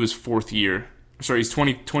going into his fourth year. Sorry, he's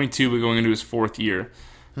 22 but going into his fourth year.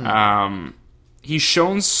 He's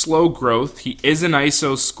shown slow growth. He is an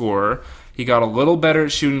ISO scorer. He got a little better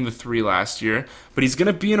at shooting the three last year, but he's going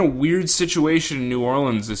to be in a weird situation in New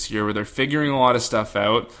Orleans this year where they're figuring a lot of stuff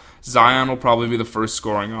out. Zion will probably be the first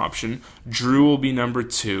scoring option. Drew will be number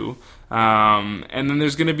 2. And then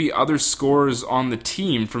there's going to be other scorers on the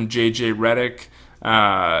team from J.J. Redick.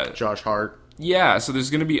 Josh Hart. Yeah, so there's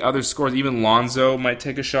going to be other scorers. Even Lonzo might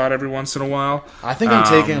take a shot every once in a while. I think I'm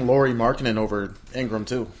taking Lauri Markkanen over Ingram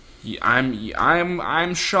too.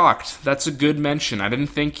 I'm shocked. That's a good mention. I didn't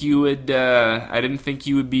think you would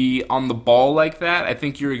be on the ball like that. I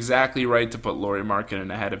think you're exactly right to put Lauri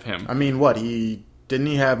Markkanen ahead of him. I mean, what didn't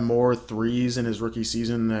he have more threes in his rookie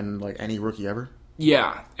season than like any rookie ever?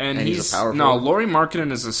 Yeah, and he's a power no. forward. Lauri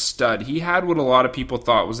Markkanen is a stud. He had what a lot of people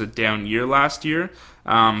thought was a down year last year,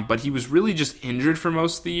 but he was really just injured for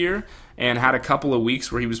most of the year and had a couple of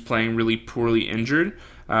weeks where he was playing really poorly injured.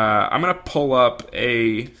 I'm gonna pull up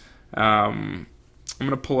a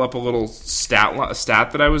little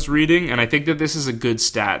stat that I was reading, and I think that this is a good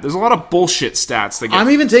stat. There's a lot of bullshit stats that get...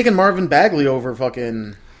 I'm even taking Marvin Bagley over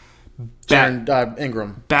fucking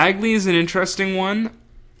Ingram. Bagley is an interesting one.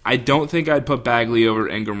 I don't think I'd put Bagley over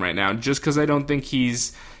Ingram right now, just because I don't think he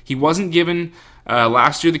wasn't given...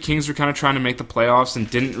 last year, the Kings were kind of trying to make the playoffs and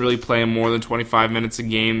didn't really play him more than 25 minutes a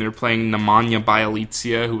game. They were playing Nemanja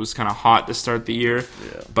Bjelica, who was kind of hot to start the year.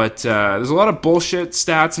 Yeah. But there's a lot of bullshit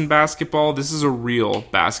stats in basketball. This is a real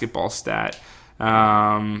basketball stat.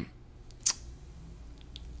 Over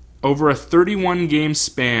a 31-game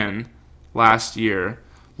span last year,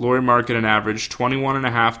 Lauri Markkanen averaged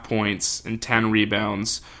 21.5 points and 10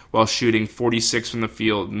 rebounds while shooting 46 from the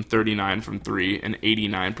field and 39 from 3 and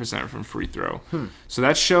 89% from free throw. So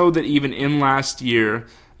that showed that even in last year,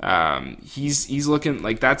 he's looking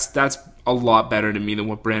like that's a lot better to me than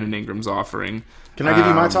what Brandon Ingram's offering. Can I give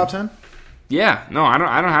you my top 10? Yeah, no, I don't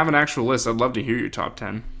have an actual list. I'd love to hear your top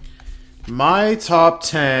 10. My top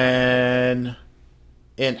 10,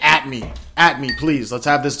 and at me, please. Let's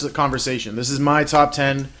have this conversation. This is my top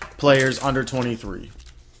 10 players under 23.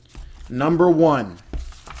 Number one,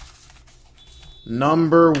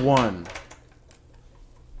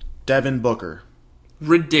 Devin Booker.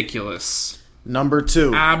 Ridiculous. Number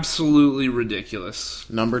 2. Absolutely ridiculous.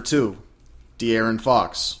 Number 2, De'Aaron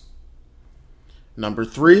Fox. Number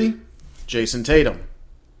 3, Jason Tatum.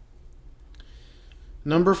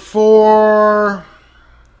 Number 4,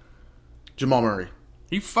 Jamal Murray. Are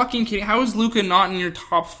you fucking kidding? How is Luka not in your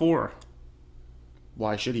top 4?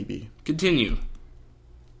 Why should he be? Continue.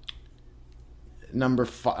 Number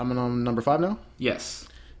 5. I'm on number 5 now? Yes.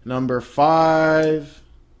 Number 5.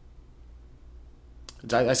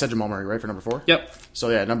 I said Jamal Murray, right, for number 4? Yep. So,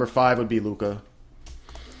 yeah, number 5 would be Luka.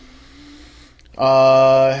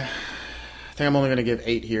 I think I'm only going to give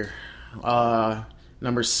 8 here.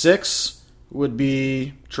 Number 6 would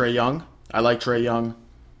be Trae Young. I like Trae Young.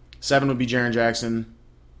 7 would be Jaren Jackson.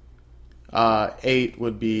 8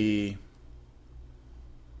 would be...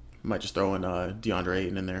 Might just throw in DeAndre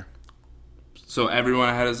Ayton in there. So everyone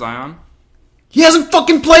ahead of Zion? He hasn't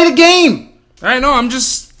fucking played a game! I know,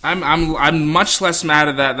 I'm much less mad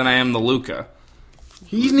at that than I am the Luka.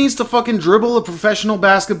 He needs to fucking dribble a professional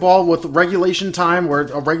basketball with regulation time where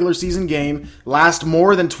a regular season game lasts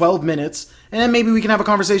more than 12 minutes, and then maybe we can have a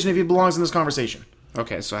conversation if he belongs in this conversation.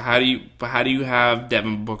 Okay, so how do you have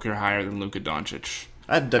Devin Booker higher than Luka Doncic?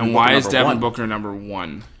 And why is Devin Booker number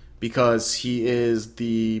 1? Because he is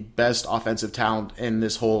the best offensive talent in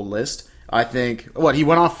this whole list. I think he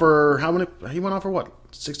went off for how many? He went off for what?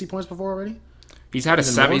 60 points before already? He's had a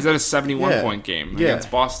 71 point game against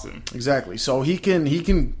Boston. Exactly. So he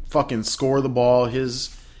can fucking score the ball.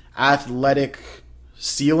 His athletic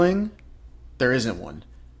ceiling, there isn't one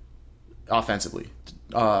offensively.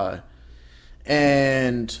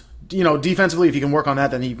 And, defensively, if he can work on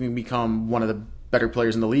that, then he can become one of the better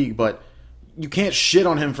players in the league. But you can't shit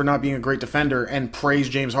on him for not being a great defender and praise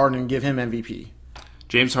James Harden and give him MVP.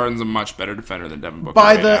 James Harden's a much better defender than Devin Booker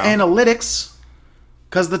By right the now. analytics,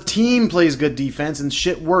 because the team plays good defense and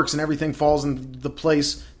shit works and everything falls in the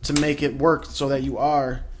place to make it work so that you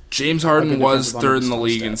are. James Harden was defensive third in the on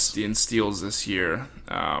league stats. in steals this year.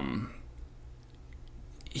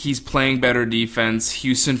 He's playing better defense.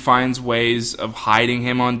 Houston finds ways of hiding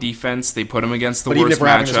him on defense. They put him against the But worst even if we're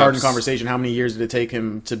having this Harden matchups. conversation, how many years did it take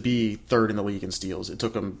him to be third in the league in steals? It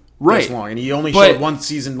took him Right. this long. And he only But- showed one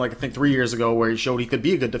season, I think 3 years ago, where he showed he could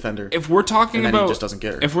be a good defender. If we're talking And then he about just doesn't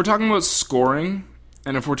care. If we're talking about scoring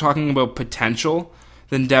and if we're talking about potential,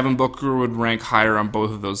 then Devin Booker would rank higher on both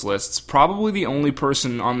of those lists. Probably the only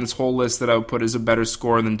person on this whole list that I would put as a better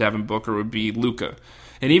scorer than Devin Booker would be Luka.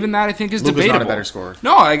 And even that I think is Luka's debatable. not a better scorer.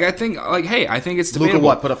 No, I think I think it's Luka, debatable.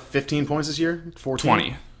 what, put up 15 points this year? 14?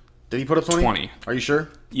 20. Did he put up 20? 20. Are you sure?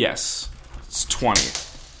 Yes. It's 20.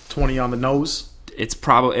 20 on the nose.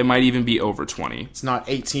 It might even be over 20. It's not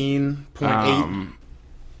 18.8.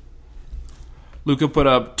 Luka put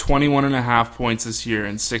up 21.5 points this year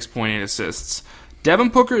and 6.8 assists. Devin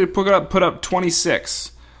Booker put up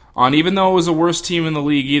 26. Even though it was a worse team in the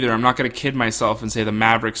league either, I'm not going to kid myself and say the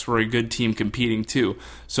Mavericks were a good team competing too.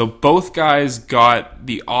 So both guys got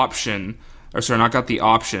the option, not got the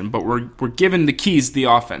option, but were given the keys to the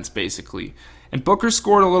offense basically. And Booker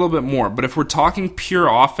scored a little bit more. But if we're talking pure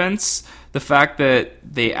offense, the fact that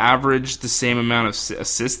they averaged the same amount of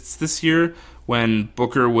assists this year when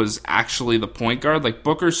Booker was actually the point guard,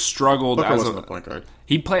 Booker struggled Booker as wasn't a the point guard.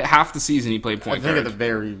 He played half the season. He played I point think guard. at the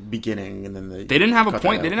very beginning, and then They didn't have a cut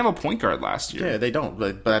point. that They out. didn't have a point guard last year. Yeah, they don't.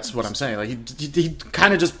 But that's what I'm saying. He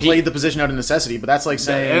kind of just played the position out of necessity. But that's like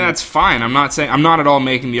saying And that's fine. I'm not at all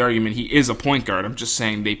making the argument he is a point guard. I'm just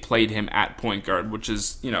saying they played him at point guard, which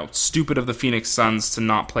is stupid of the Phoenix Suns to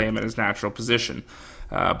not play him at his natural position.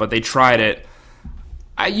 But they tried it.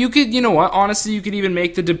 Honestly, you could even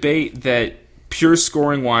make the debate that pure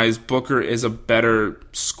scoring wise, Booker is a better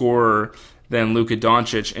scorer than Luka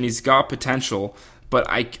Doncic, and he's got potential. But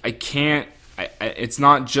I can't. It's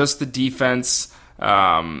not just the defense.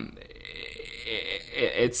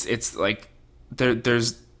 It's like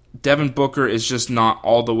there's Devin Booker is just not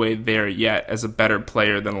all the way there yet as a better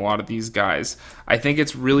player than a lot of these guys. I think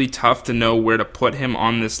it's really tough to know where to put him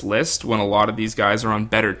on this list when a lot of these guys are on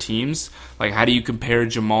better teams. Like, how do you compare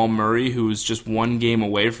Jamal Murray, who was just one game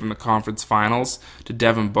away from the conference finals, to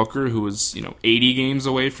Devin Booker, who was 80 games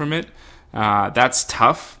away from it? That's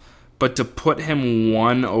tough. But to put him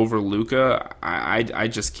one over Luka, I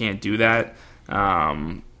just can't do that.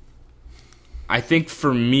 I think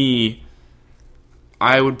for me,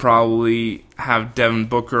 I would probably have Devin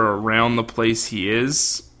Booker around the place he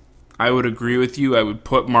is. I would agree with you. I would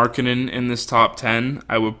put Markkanen in this top 10.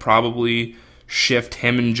 I would probably shift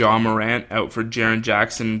him and John Morant out for Jaren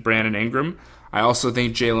Jackson and Brandon Ingram. I also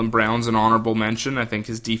think Jaylen Brown's an honorable mention. I think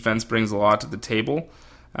his defense brings a lot to the table.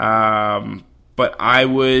 But I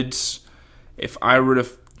would, if I were to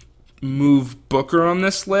move Booker on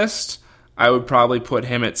this list, I would probably put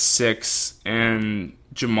him at 6 and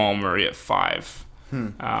Jamal Murray at 5.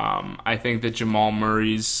 I think that Jamal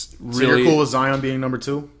Murray's really... So you're cool with Zion being number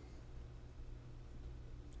 2?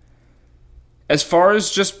 As far as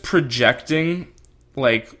just projecting,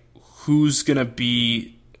 who's gonna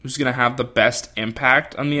have the best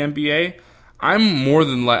impact on the NBA, I'm more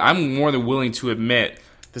than willing to admit.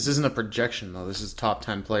 This isn't a projection, though. This is top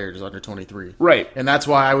 10 players under 23. Right. And that's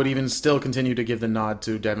why I would even still continue to give the nod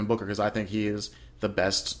to Devin Booker, because I think he is the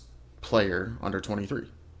best player under 23.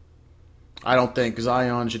 I don't think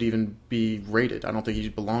Zion should even be rated. I don't think he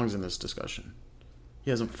belongs in this discussion. He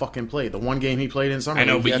hasn't fucking played. The one game he played in summer. I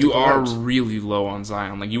know, he but had you to are collapse. really low on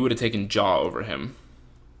Zion. You would have taken Ja over him.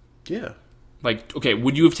 Yeah. Okay,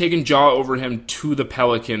 would you have taken Ja over him to the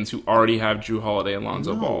Pelicans, who already have Drew Holiday and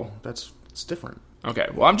Lonzo Ball? It's different. Okay,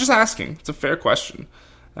 well, I'm just asking. It's a fair question.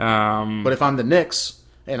 But if I'm the Knicks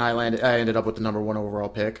and I ended up with the number 1 overall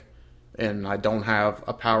pick, and I don't have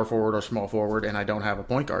a power forward or small forward, and I don't have a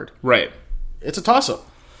point guard, Right. it's a toss-up.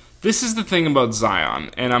 This is the thing about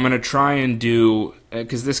Zion, and I'm going to try and do,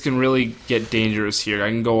 because this can really get dangerous here. I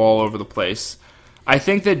can go all over the place. I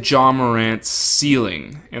think that Ja Morant's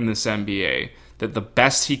ceiling in this NBA, that the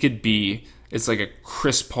best he could be, is like a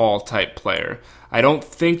Chris Paul type player. I don't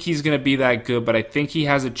think he's going to be that good, but I think he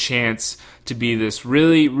has a chance to be this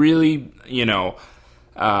really, really,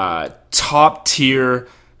 top tier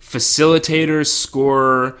facilitator,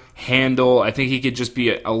 scorer, handle. I think he could just be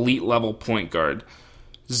an elite level point guard.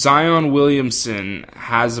 Zion Williamson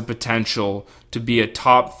has a potential to be a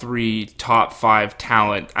top 3, top 5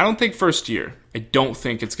 talent. I don't think first year. I don't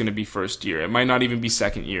think it's going to be first year. It might not even be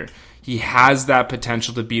second year. He has that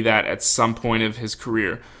potential to be that at some point of his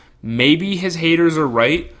career. Maybe his haters are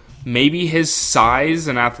right. Maybe his size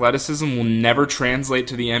and athleticism will never translate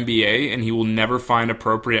to the NBA and he will never find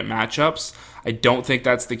appropriate matchups. I don't think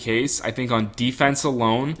that's the case. I think on defense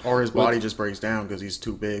alone... Or his body just breaks down because he's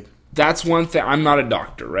too big. That's one thing. I'm not a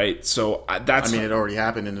doctor, right? So that's... I mean, it already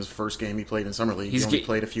happened in his first game he played in Summer League. He only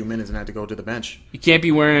played a few minutes and had to go to the bench. You can't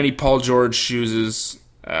be wearing any Paul George shoes.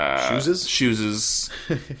 Shoes?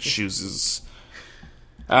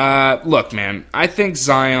 Look, man, I think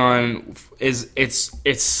Zion is...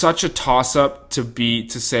 It's such a toss-up to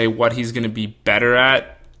say what he's going to be better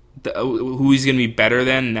at, who he's going to be better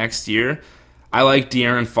than next year. I like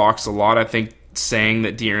De'Aaron Fox a lot. I think saying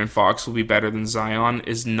that De'Aaron Fox will be better than Zion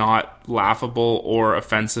is not laughable or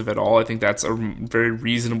offensive at all. I think that's a very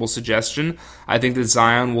reasonable suggestion. I think that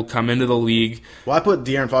Zion will come into the league. Well, I put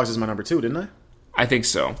De'Aaron Fox as my number 2, didn't I? I think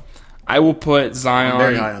so. I will put Zion... I'm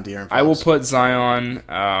very high on De'Aaron Fox. I will put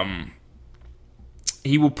Zion...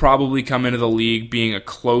 he will probably come into the league being a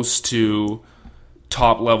close to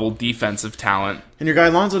top-level defensive talent. And your guy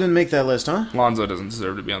Lonzo didn't make that list, huh? Lonzo doesn't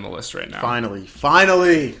deserve to be on the list right now.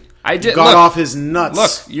 Finally! I did got off his nuts.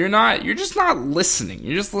 Look, you're just not listening.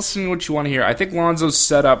 You're just listening to what you want to hear. I think Lonzo's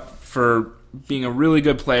set up for being a really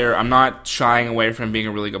good player. I'm not shying away from being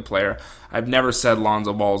a really good player. I've never said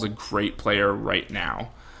Lonzo Ball is a great player right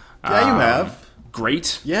now. Yeah, you have.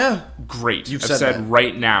 Great? Yeah. Great. You've I've said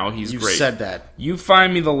right now he's You've great. You said that. You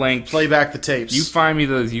find me the link. Play back the tapes. You find me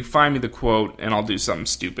the quote, and I'll do something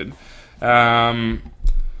stupid.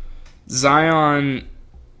 Zion,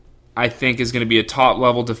 I think, is going to be a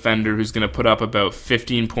top-level defender who's going to put up about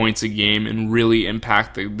 15 points a game and really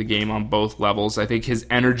impact the game on both levels. I think his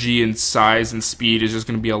energy and size and speed is just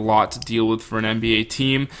going to be a lot to deal with for an NBA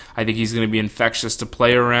team. I think he's going to be infectious to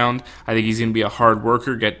play around. I think he's going to be a hard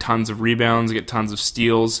worker, get tons of rebounds, get tons of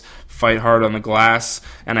steals, fight hard on the glass,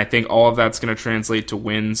 and I think all of that's going to translate to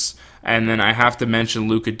wins. And then I have to mention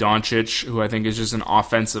Luka Doncic, who I think is just an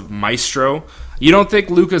offensive maestro. You don't think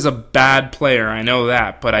Luka's a bad player, I know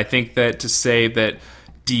that, but I think that to say that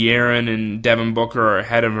De'Aaron and Devin Booker are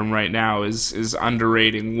ahead of him right now is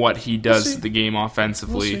underrating what he does to the game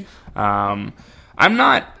offensively. I'm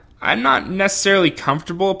not necessarily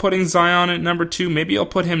comfortable putting Zion at number 2. Maybe I'll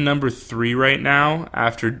put him number 3 right now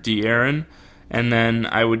after De'Aaron, and then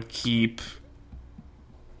I would keep...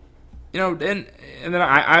 and then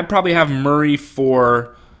I'd probably have Murray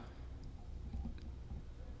 4,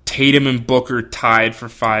 Tatum and Booker tied for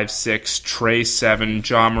 5, 6, Trey 7,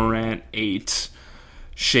 Ja Morant 8,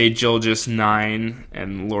 Shai Gilgeous 9,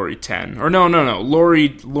 and Laurie 10. Or no,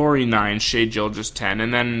 Laurie 9, Shai Gilgeous 10,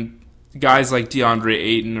 and then guys like DeAndre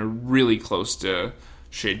Ayton are really close to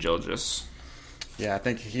Shai Gilgeous. Yeah, I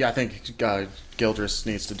think Gilgeous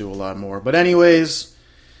needs to do a lot more. But anyways,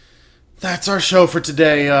 that's our show for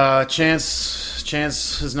today.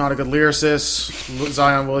 Chance is not a good lyricist.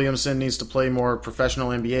 Zion Williamson needs to play more professional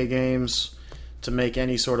NBA games to make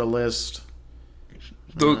any sort of list.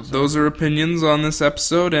 Those are opinions on this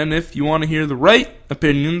episode, and if you want to hear the right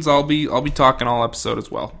opinions, I'll be talking all episode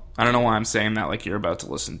as well. I don't know why I'm saying that like you're about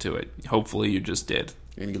to listen to it. Hopefully you just did.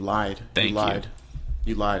 And you lied. Thank you.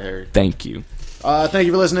 You lied, Harry. Thank you. Thank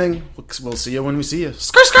you for listening. We'll see you when we see you.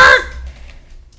 Skirt, skirt!